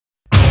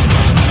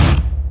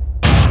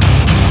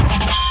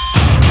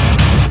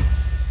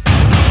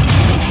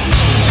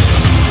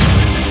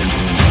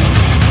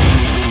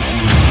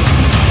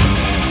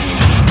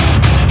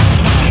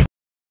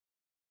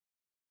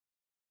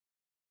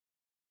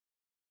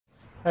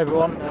Hey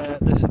everyone,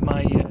 this is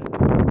my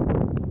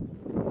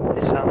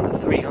Nissan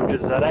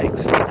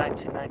 300ZX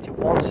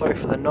 1991. Sorry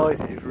for the noise,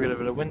 it is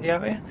really windy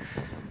out here.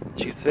 As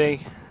you can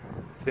see,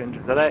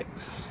 300ZX,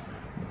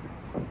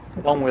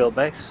 long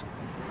wheelbase.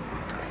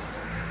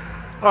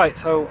 Alright,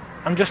 so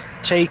I'm just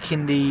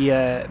taking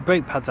the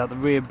brake pads out, the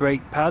rear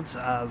brake pads,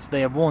 as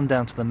they have worn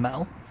down to the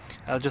metal.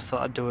 I just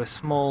thought I'd do a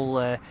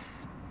small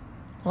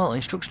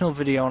instructional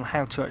video on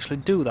how to actually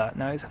do that.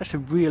 Now it's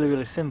actually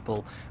really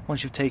simple.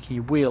 Once you've taken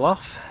your wheel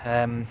off,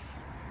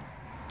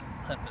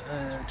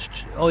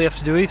 all you have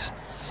to do is,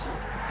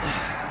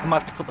 I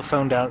might have to put the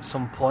phone down at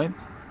some point.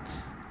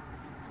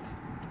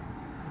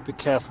 Be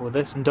careful with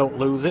this and don't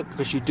lose it,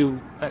 because you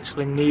do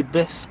actually need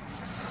this.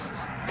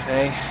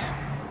 Okay.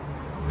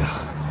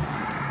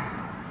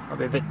 Might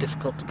be a bit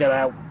difficult to get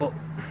out, but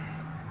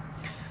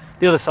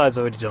the other side's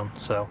already done,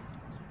 so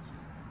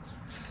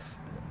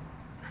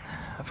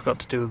I forgot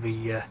to do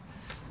the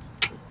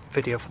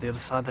video for the other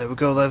side. There we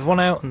go, there's one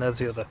out and there's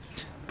the other.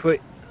 Put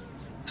it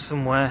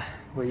somewhere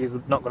where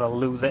you're not going to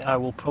lose it. I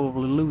will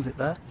probably lose it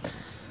there.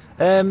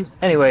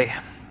 Anyway,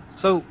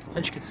 so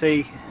as you can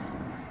see,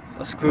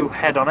 a screw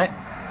head on it.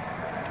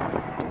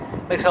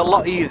 Makes it a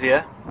lot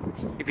easier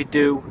if you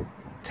do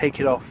take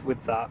it off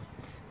with that.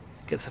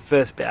 Gets the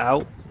first bit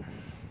out,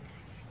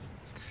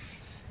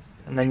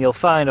 and then you'll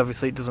find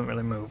obviously it doesn't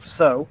really move.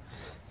 So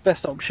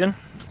best option,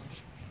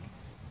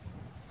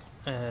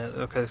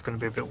 okay, it's going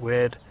to be a bit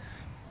weird.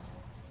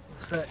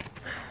 So,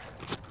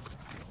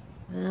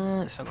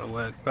 it's not going to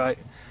work. Right,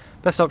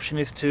 best option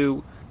is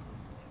to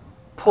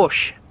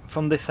push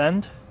from this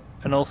end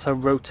and also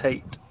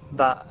rotate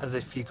that as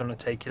if you're going to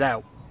take it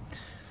out.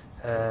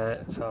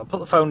 So I'll put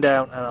the phone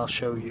down and I'll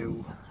show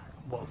you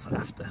what's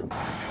after.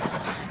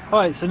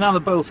 Alright, so now they're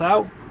both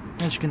out,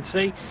 as you can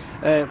see.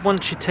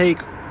 Once you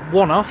take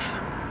one off,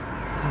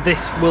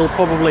 this will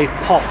probably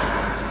pop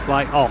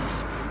like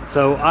off.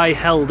 So I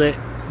held it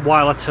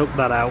while I took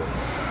that out.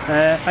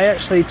 I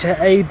actually, to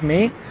aid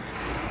me,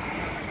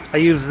 I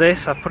use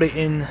this. I put it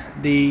in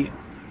the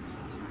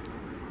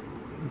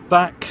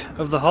back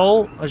of the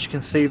hole, as you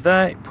can see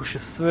there. It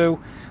pushes through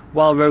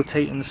while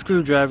rotating the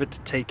screwdriver to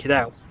take it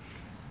out.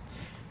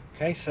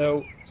 Okay,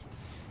 so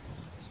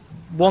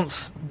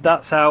once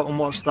that's out and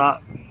once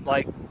that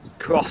like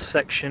cross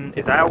section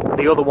is out,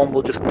 the other one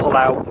will just pull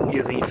out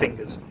using your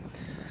fingers.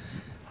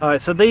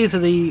 Alright, so these are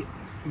the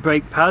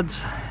brake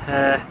pads.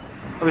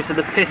 Obviously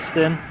the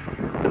piston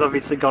has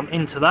obviously gone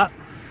into that.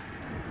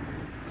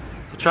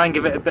 So try and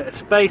give it a bit of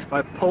space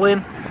by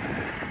pulling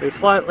very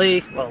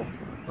slightly, well,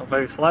 not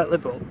very slightly,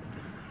 but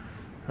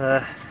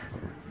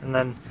and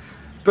then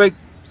brake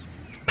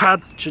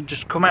pad should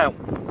just come out.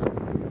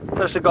 It's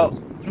actually got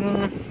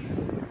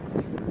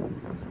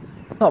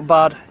it's not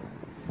bad.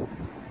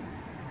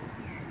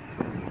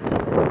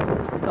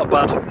 Not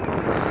bad.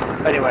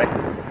 Anyway,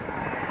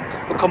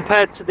 but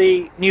compared to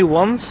the new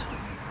ones,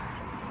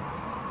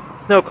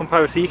 there's no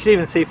comparison. You can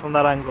even see from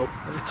that angle.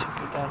 Let me tip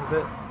it down a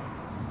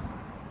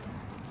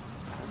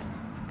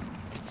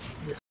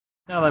bit.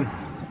 Now then,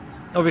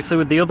 obviously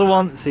with the other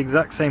one, it's the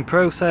exact same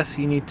process.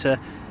 You need to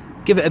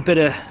give it a bit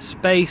of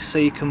space so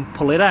you can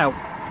pull it out.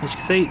 As you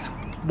can see, it's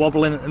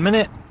wobbling at the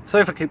minute. So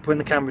if I keep putting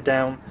the camera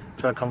down,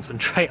 try to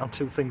concentrate on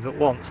two things at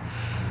once.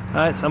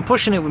 Alright, so I'm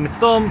pushing it with my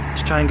thumb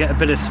to try and get a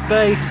bit of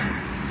space.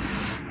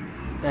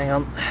 Hang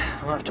on,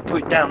 I'll have to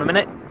put it down a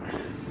minute.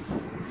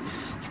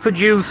 You could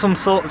use some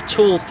sort of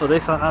tool for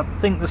this. I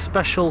think there's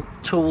special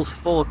tools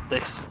for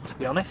this, to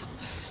be honest.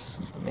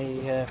 Let me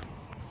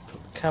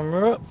put the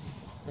camera up.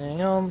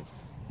 Hang on.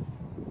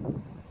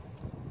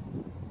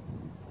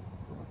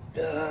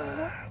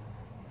 It's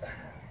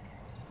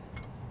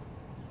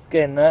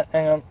getting there,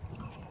 hang on.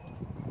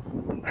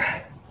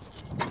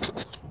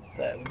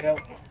 There we go.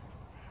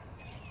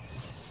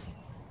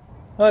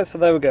 Alright, so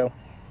there we go.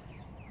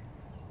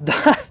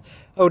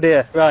 Oh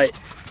dear, right.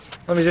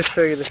 Let me just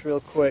show you this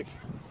real quick.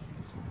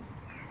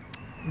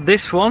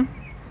 This one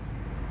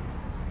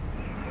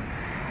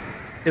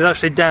is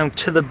actually down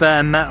to the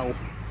bare metal.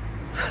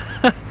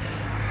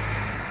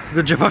 It's a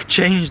good job I've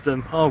changed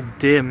them. Oh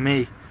dear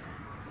me.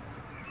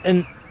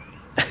 And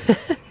I'll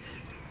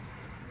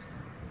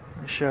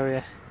show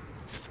you.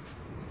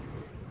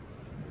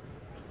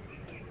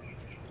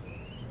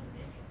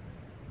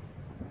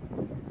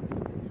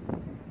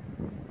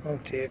 Oh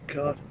dear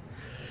God.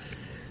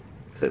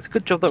 So it's a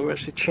good job that we're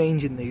actually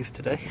changing these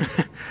today.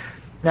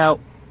 Now,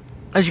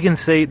 as you can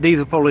see, these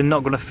are probably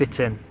not going to fit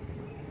in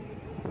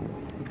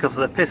because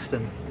of the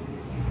piston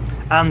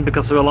and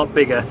because they're a lot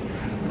bigger.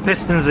 The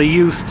pistons are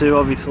used to,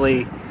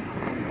 obviously,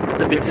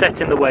 they've been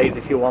set in the ways,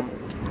 if you want.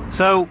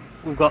 So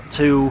we've got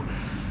to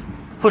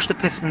push the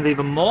pistons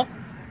even more.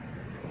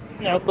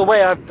 Now, the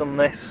way I've done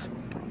this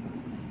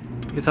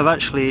is I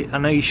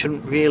know you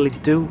shouldn't really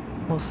do,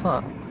 what's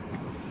that?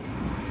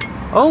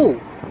 Oh,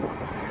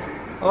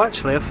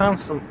 actually I found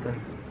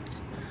something.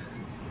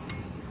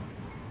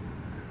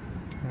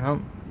 Hang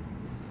on.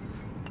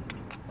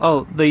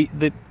 Oh, the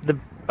the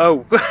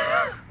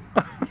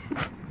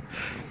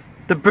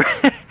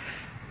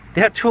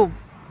actual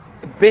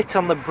bit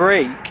on the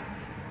brake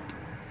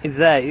is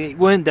there. It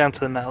weren't down to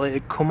the metal, it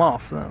had come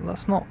off.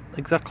 That's not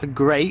exactly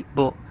great,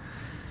 but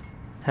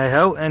hey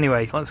ho.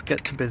 Anyway, let's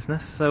get to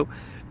business. So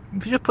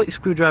if you just put your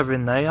screwdriver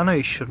in there, I know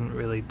you shouldn't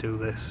really do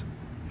this,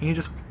 and you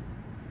just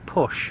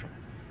push.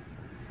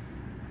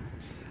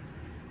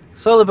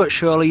 Slowly but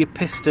surely your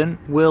piston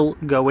will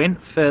go in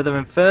further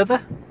and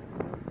further.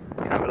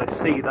 Can't really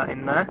see that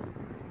in there,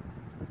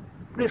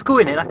 but it's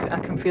going in. I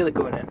can feel it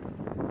going in.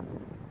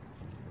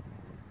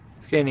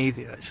 It's getting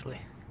easier actually.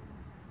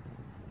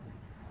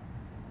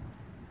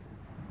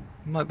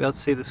 You might be able to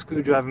see the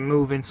screwdriver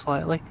moving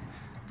slightly.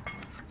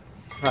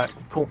 Right,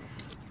 cool.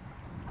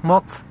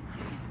 Once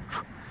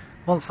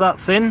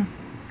that's in,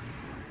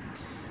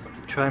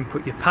 try and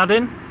put your pad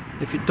in.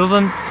 If it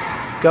doesn't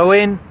go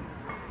in,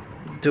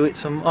 do it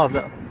some. Oh,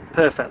 that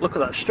perfect. Look at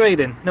that, straight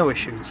in, no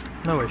issues,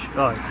 no issue.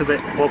 Oh, it's a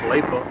bit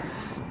wobbly, but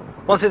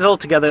once it's all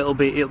together, it'll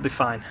be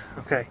fine.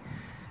 Okay,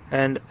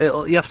 and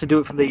you have to do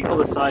it from the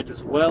other side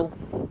as well.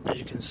 As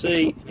you can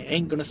see, it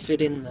ain't gonna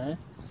fit in there.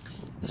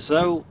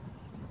 So,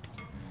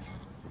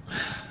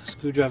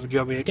 screwdriver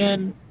jobby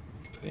again.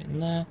 Put it in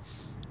there.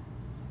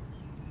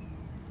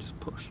 Just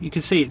push. You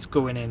can see it's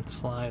going in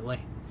slightly.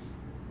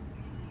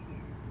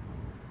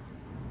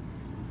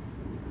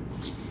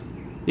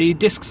 The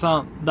discs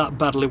aren't that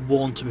badly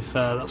worn, to be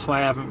fair, that's why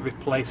I haven't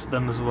replaced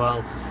them as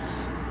well.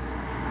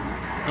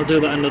 I'll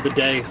do that another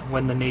day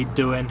when they need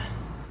doing.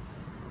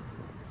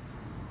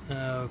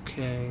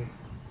 Okay,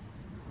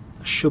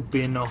 that should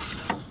be enough.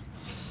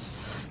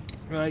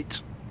 Right,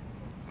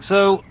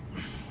 so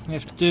you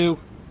have to do,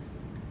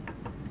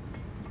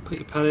 put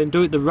your pad in,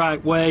 do it the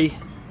right way.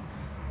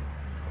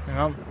 Hang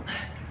on.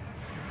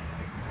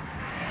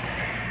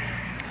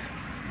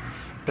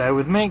 Bear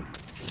with me.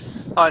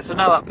 Alright, so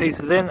now that piece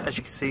is in, as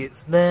you can see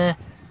it's there.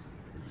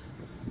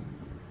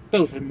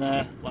 Both in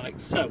there, like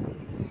so.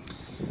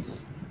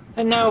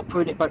 And now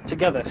putting it back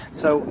together.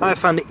 So I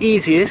found the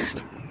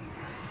easiest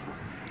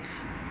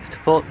is to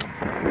put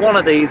one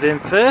of these in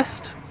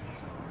first.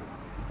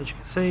 As you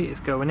can see, it's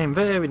going in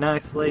very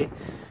nicely.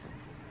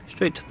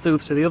 Straight through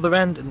to the other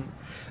end, and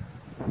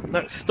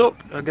that's stuck.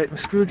 I'll get my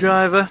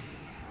screwdriver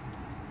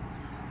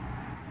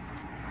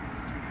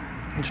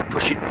and just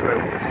push it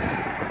through.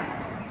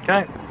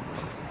 Okay.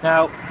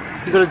 Now,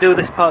 you've got to do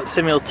this part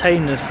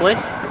simultaneously.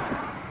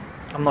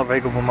 I'm not very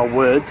good with my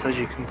words, as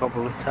you can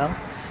probably tell.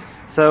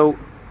 So,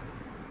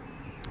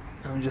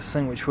 I'm just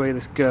seeing which way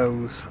this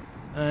goes.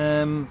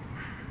 Okay.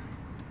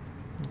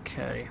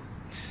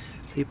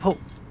 So you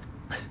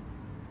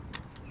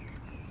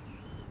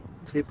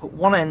put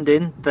one end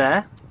in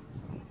there,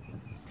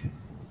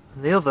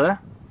 and the other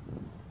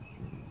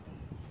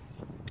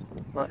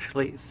will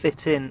actually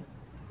fit in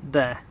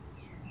there.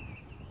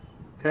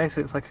 Okay, so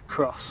it's like a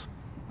cross.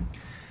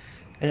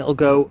 And it'll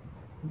go,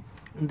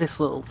 this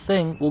little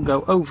thing will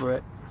go over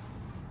it.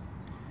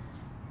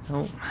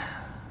 Oh,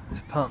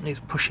 this part needs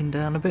pushing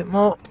down a bit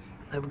more.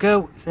 There we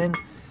go, it's in.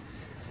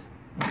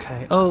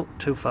 Okay, oh,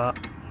 too far.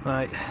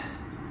 Right.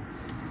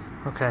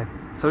 Okay,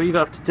 so what you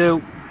have to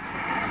do,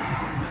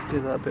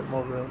 give that a bit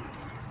more room.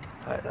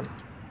 Right then.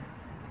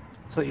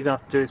 So what you're going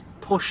to have to do is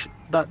push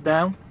that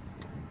down,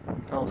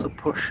 and also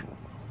push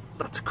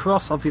that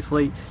across.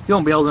 Obviously, you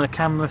won't be holding a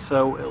camera,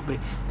 so it'll be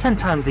 10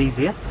 times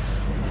easier.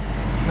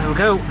 There we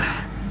go.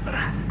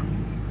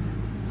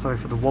 Sorry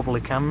for the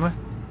wobbly camera.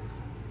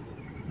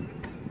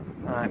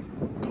 Alright,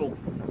 cool.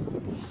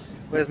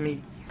 Where's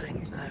me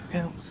thing? There we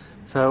go.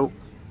 So,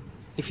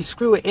 if you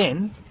screw it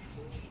in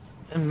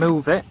and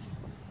move it,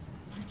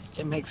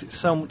 it makes it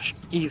so much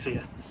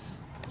easier.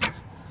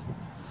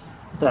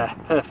 There,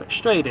 perfect.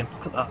 Straight in.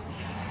 Look at that.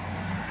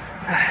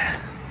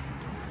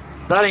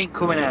 That ain't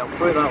coming out,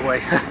 put it that way.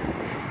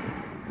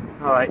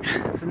 Alright,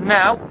 so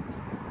now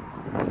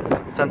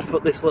it's time to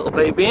put this little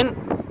baby in.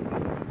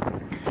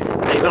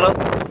 Now you've got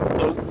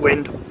to, oh,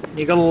 wind.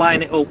 You've got to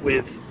line it up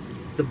with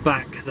the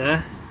back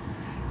there,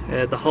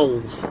 the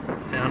holes.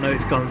 Now, I know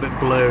it's gone a bit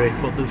blurry,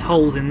 but there's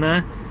holes in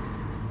there.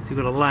 So you've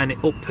got to line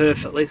it up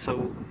perfectly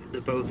so they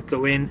both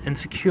go in and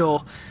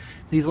secure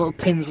these little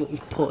pins that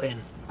we've put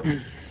in.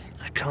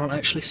 I can't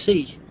actually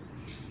see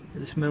at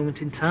this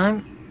moment in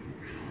time.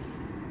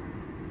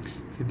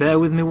 If you bear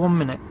with me 1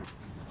 minute.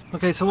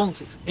 Okay, so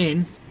once it's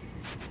in,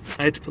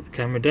 I had to put the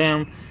camera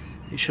down.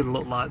 It should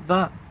look like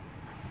that.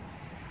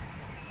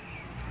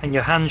 And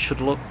your hand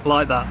should look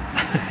like that.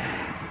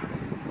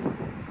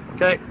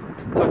 Okay,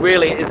 so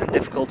really it isn't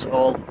difficult at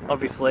all.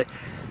 Obviously,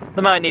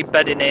 they might need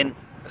bedding in,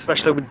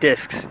 especially with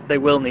discs. They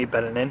will need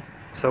bedding in.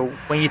 So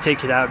when you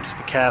take it out, just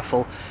be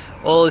careful.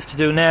 All is to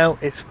do now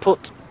is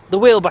put the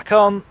wheel back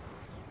on.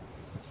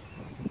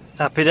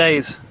 Happy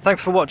days.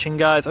 Thanks for watching,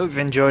 guys. Hope you've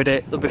enjoyed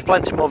it. There'll be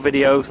plenty more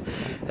videos,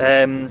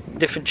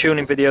 different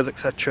tuning videos,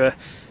 etc.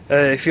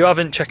 If you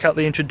haven't, check out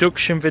the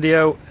introduction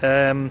video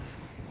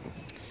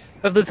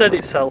of the Z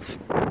itself.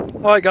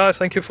 Alright guys,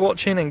 thank you for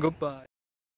watching and goodbye.